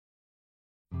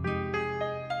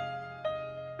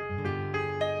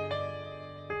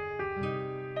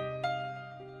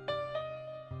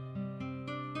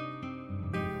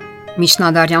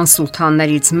Միջնադարյան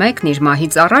սուլթաններից մեկն իր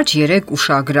մահից առաջ 3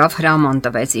 ուշագրավ հրաման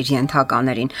տվեց իր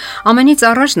ենթականերին։ Ամենից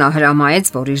առաջ նա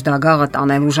հրամայեց, որ իր դագաղը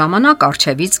տանելու ժամանակ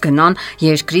առջևից գնան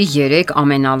երկրի 3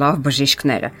 ամենալավ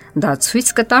բժիշկները։ Դա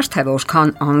ցույց կտար, թե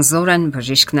որքան անզոր են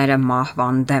բժիշկները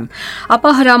մահվան դեմ։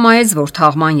 Ապա հրամայեց, որ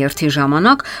թաղման երթի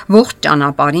ժամանակ ողջ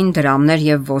ճանապարհին դրամներ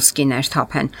եւ ոսկիներ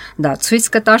թափեն։ Դա ցույց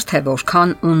կտար, թե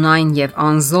որքան ունայն եւ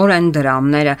անզոր են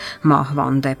դրամները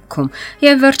մահվան դեպքում։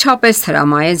 Եվ վերջապես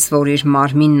հրամայեց, որ իր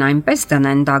մարմինն այնպես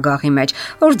դնեն դագաղի մեջ,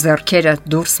 որ ձեռքերը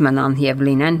դուրս մնան եւ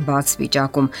լինեն բաց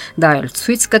վիճակում։ Դա էլ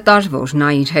ցույց կտար, որ նա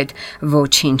իր հետ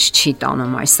ոչինչ չի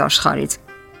տանում այս աշխարհից։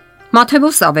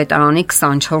 Մատթեոս ավետարանի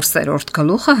 24-րդ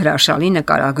գլուխը հրաշալի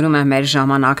նկարագրում է մեր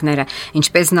ժամանակները,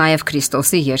 ինչպես նաև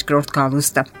Քրիստոսի երկրորդ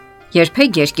գալուստը։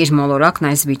 Երբեք երկիր մոլորակն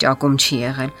այս վիճակում չի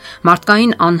եղել։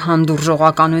 Մարդկային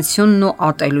անհանդուրժողականությունն ու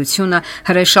ատելությունը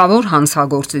հրեշավոր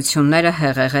հանցագործությունները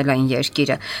հեղեղել են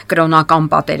երկիրը, կրոնական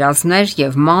պատերազմներ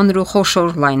եւ մանր ու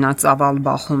խոշոր լայնածավալ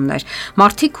բախումներ։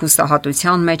 Մարդիկ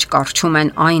հուսահատության մեջ կառչում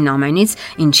են այն ամենից,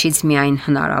 ինչից միայն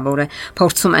հնարավոր է։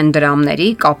 Փորձում են դրամների,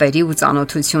 կապերի ու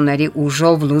ծանոթությունների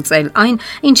ուժով լուծել այն,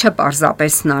 ինչը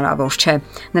պարզապես հնարավոր չէ։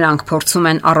 Նրանք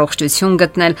փորձում են առողջություն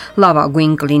գտնել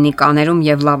լավագույն կլինիկաներում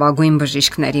եւ լավագույն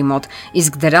բժիշկների մոտ,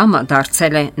 իսկ դրամը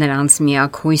դարձել է նրանց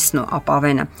միակ հույսն ու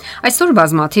ապավենը։ Այսօր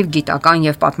բազմաթիվ գիտական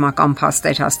եւ պատմական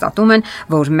փաստեր հաստատում են,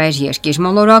 որ մեր երկիր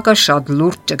մոլորակը շատ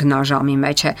լուրջ ճգնաժամի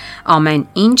մեջ է։ Ամեն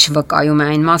ինչ վկայում է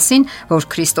այն մասին, որ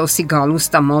Քրիստոսի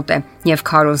գալուստը մոտ է եւ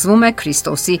քարոզվում է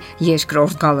Քրիստոսի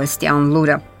երկրորդ գալստյան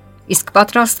լուրը։ Իսկ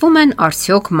պատրաստվում են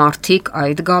արդյոք մարդիկ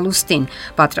այդ գալուստին,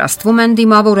 պատրաստվում են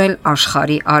դիմավորել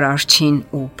աշխարհի արարչին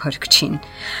ու փրկչին։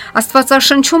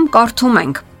 Աստվածաշնչում կարդում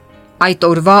ենք. Այդ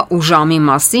օրվա ու ժամի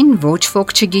մասին ոչ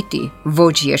ոք չգիտի,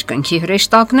 ոչ երկնքի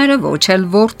հրեշտակները, ոչ էլ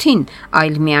որդին,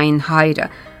 այլ միայն Հայրը։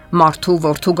 Մարդու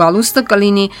որդու գալուստը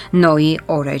կլինի Նոյի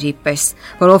օրերի պես,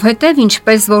 որովհետև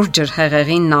ինչպես որ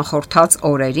ջրհեղեղին նախորդած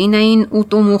օրերին էին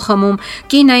ուտում ու խմում,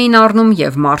 կին էին առնում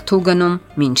եւ մարդու գնում,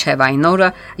 մինչև այն օրը,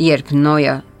 երբ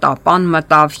Նոյը տապան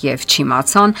մտավ եւ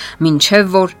չիմացան, մինչև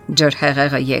որ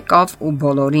ջրհեղեղը եկավ ու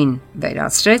բոլորին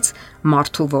վերացրեց,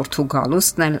 մարդու որդու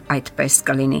գալուստն էլ այդպես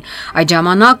կլինի։ Այդ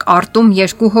ժամանակ արտում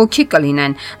 2 հոգի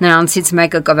կլինեն, նրանցից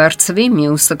մեկը կվերցվի,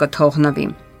 մյուսը կթողնվի։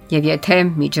 Եվ եթե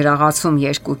մի ջրաղացում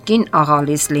 2 կին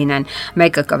աղալից լինեն,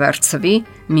 մեկը կվերցվի,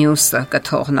 մյուսը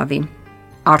կթողնվի։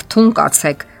 Արթուն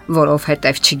կացեք,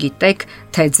 որովհետև չգիտեք,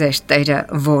 թե ձեր Տերը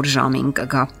որ ժամին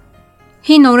կգա։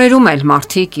 Հին օրերում էլ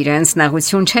մարդիկ իրենց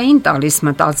նեղություն չէին տալիս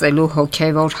մտածելու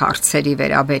հոգևոր հարցերի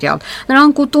վերաբերյալ։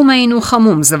 Նրանք ուտում էին ու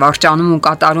խմում, զվարճանում ու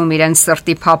կատարում իրենց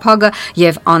սրտի փափագը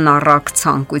եւ անառակ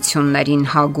ցանկություններին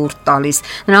հագուրդ տալիս։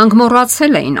 Նրանք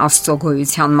մոռացել էին Աստծո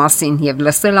գոյության մասին եւ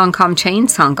լսել անգամ չէին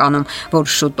ցանկանում,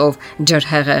 որ շուտով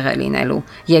ջրհեղեղ է լինելու։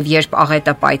 Եվ երբ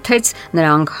աղետը պայթեց,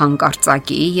 նրանք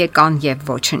հանկարծակի եկան եւ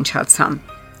ոչնչացան։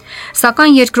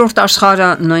 Սակայն երկրորդ աշխարհը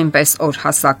նույնպես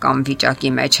օրհասական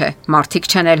վիճակի մեջ է։ Մարդիկ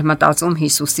չեն էլ մտածում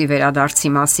Հիսուսի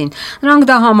վերադարձի մասին։ Նրանք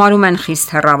դա համարում են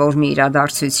խիստ հեռավոր մի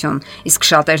իրադարձություն, իսկ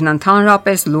շատերն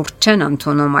ընդհանրապես լուրջ չեն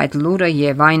ընդունում այդ լուրը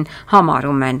եւ այն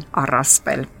համարում են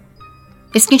առասպել։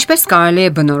 Իսկ ինչպես կարելի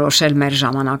է բնորոշել մեր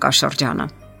ժամանակաշրջանը։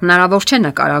 Հնարավոր չէ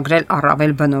նկարագրել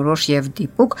առավել բնորոշ եւ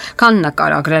դիպուկ, քան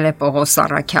նկարագրել է Պողոս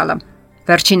առաքյալը։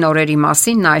 Վերջին օրերի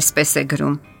մասին նա այսպես է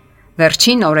գրում.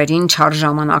 Վերջին օրերին չար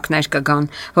ժամանակներ կգան,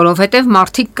 որովհետև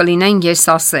մարդիկ կլինեն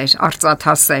եսասեր,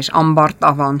 արծաթասեր,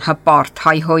 ամբարտավան, հպարտ,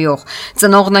 հայհոյող,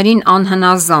 ծնողներին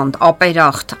անհնազանդ,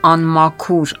 ապերախտ,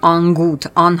 անմաքուր, անգութ,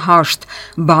 անհաշտ,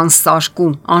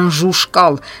 բանսարկու,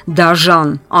 անժուշկալ,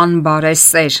 դաժան,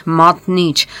 անբարեսեր,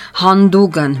 մատնիչ,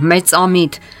 հանդուգն,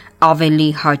 մեծամիտ, ավելի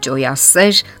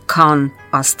հաճոյասեր, քան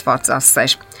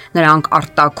աստվածասեր։ Նրանք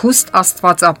արտաքուստ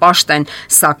աստվածապաշտ են,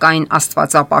 սակայն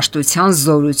աստվածապաշտության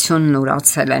զորությունն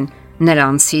ուրացել են,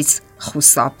 նրանցից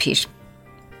խուսափիր։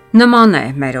 Նման է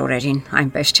մեր օրերին,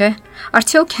 այնպես չէ։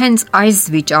 Արդյոք հենց այս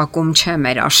վիճակում չէ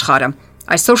մեր աշխարհը։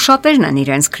 Այսօր շատերն են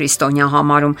իրենց քրիստոնյա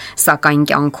համարում, սակայն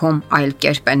կյանքում այլ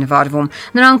կերպ են վարվում։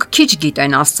 Նրանք քիչ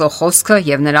գիտեն Աստծո խոսքը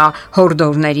եւ նրա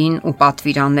հորդորներին ու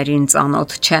պատվիրաններին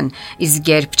ծանոթ չեն,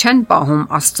 իսկ երբ չեն պահում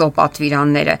Աստծո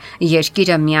պատվիրանները,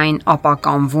 երկիրը միայն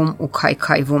ապականվում ու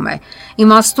քայքայվում է։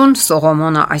 Իմաստուն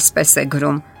Սողոմոնը այսպես է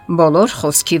գրում. «Բոլոր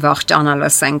խոսքի վախճանը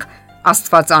լսենք,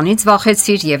 Աստվածանից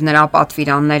վախեցիր եւ նրա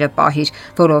պատվիրանները պահիր,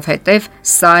 որովհետեւ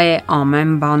սա է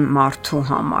ամեն բան մարդու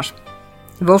համար»։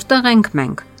 Որտեղ ենք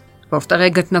մենք։ Որտեղ է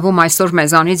գտնվում այսօր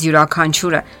մեզանից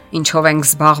յուրաքանչյուրը, ինչով ենք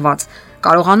զբաղված։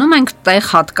 Կարողանում ենք տեղ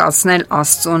հատկացնել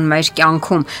Աստծուն մեր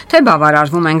կյանքում, թե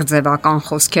բավարարվում ենք ձևական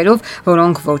խոսքերով,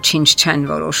 որոնք ոչինչ չեն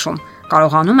որոշում։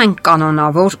 Կարողանում ենք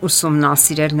կանոնավոր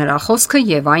ուսումնասիրել նրա խոսքը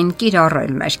եւ այն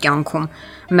կիրառել մեր կյանքում։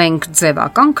 Մենք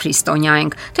ձևական քրիստոնյա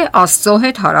ենք, թե Աստծո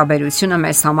հետ հարաբերությունը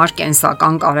մեզ համար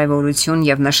կենսական կարևորություն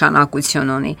եւ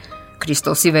նշանակություն ունի։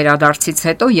 Քրիստոսի վերադարձից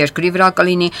հետո երկրի վրա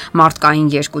կլինի մարդկային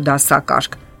երկու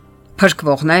դասակարգ՝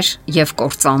 փրկվողներ եւ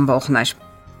կործանվողներ։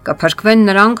 Կփրկվեն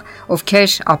նրանք,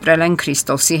 ովքեր ապրել են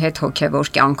Քրիստոսի հետ հոգևոր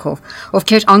կյանքով,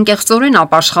 ովքեր անկեղծորեն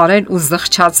ապաշխարել ու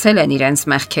զղջացել են իրենց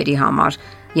մեղքերի համար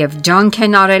եւ ջանք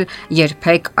են արել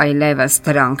երբեք այլևս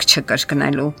դրանք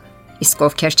չկրկնելու։ Իսկ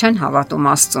ովքեր չեն հավատում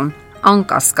Աստծուն,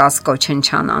 անկասկած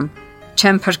կոչնչանան։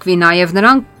 Չեն փրկվի նաեւ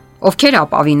նրանք, ովքեր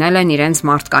ապավինել են իրենց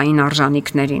մարդկային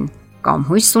արժանինքներին, կամ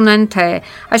հույս ունեն, թե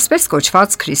այսպես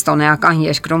կոչված քրիստոնեական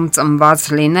երկրում ծնված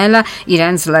լինելը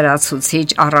իրենց լրացուցիչ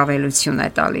առավելություն է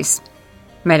տալիս։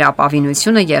 Մեր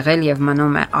ապավինությունը եղել եւ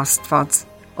մնում է Աստված,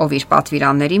 ով իր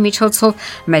պատվիրանների միջոցով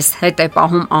մեզ հետ է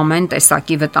պահում ամեն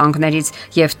տեսակի վտանգներից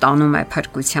եւ տանում է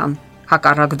փրկության։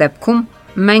 Հակառակ դեպքում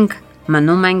մենք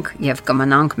մնում ենք եւ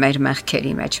կմնանք մեր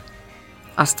մեղքերի մեջ։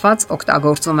 Աստված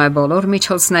օգտագործում է բոլոր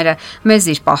միջոցները մեզ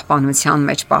իր պահպանության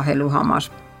մեջ պահելու համար։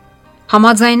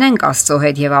 Համաձայնենք Աստծո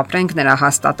հետ եւ ապրենք նրա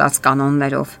հաստատած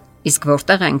կանոններով։ Իսկ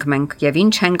որտեղ ենք մենք եւ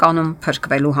ինչ ենք անում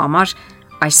փրկվելու համար,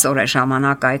 այսօր է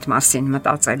ժամանակը այդ մասին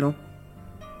մտածելու։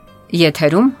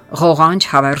 Եթերում Ղողանջ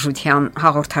հավերժության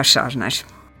հաղորդաշարն է։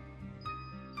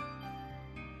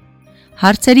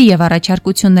 Հարցերի եւ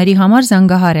առաջարկությունների համար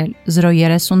զանգահարել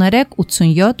 033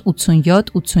 87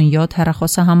 87 87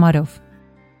 հեռախոսահամարով։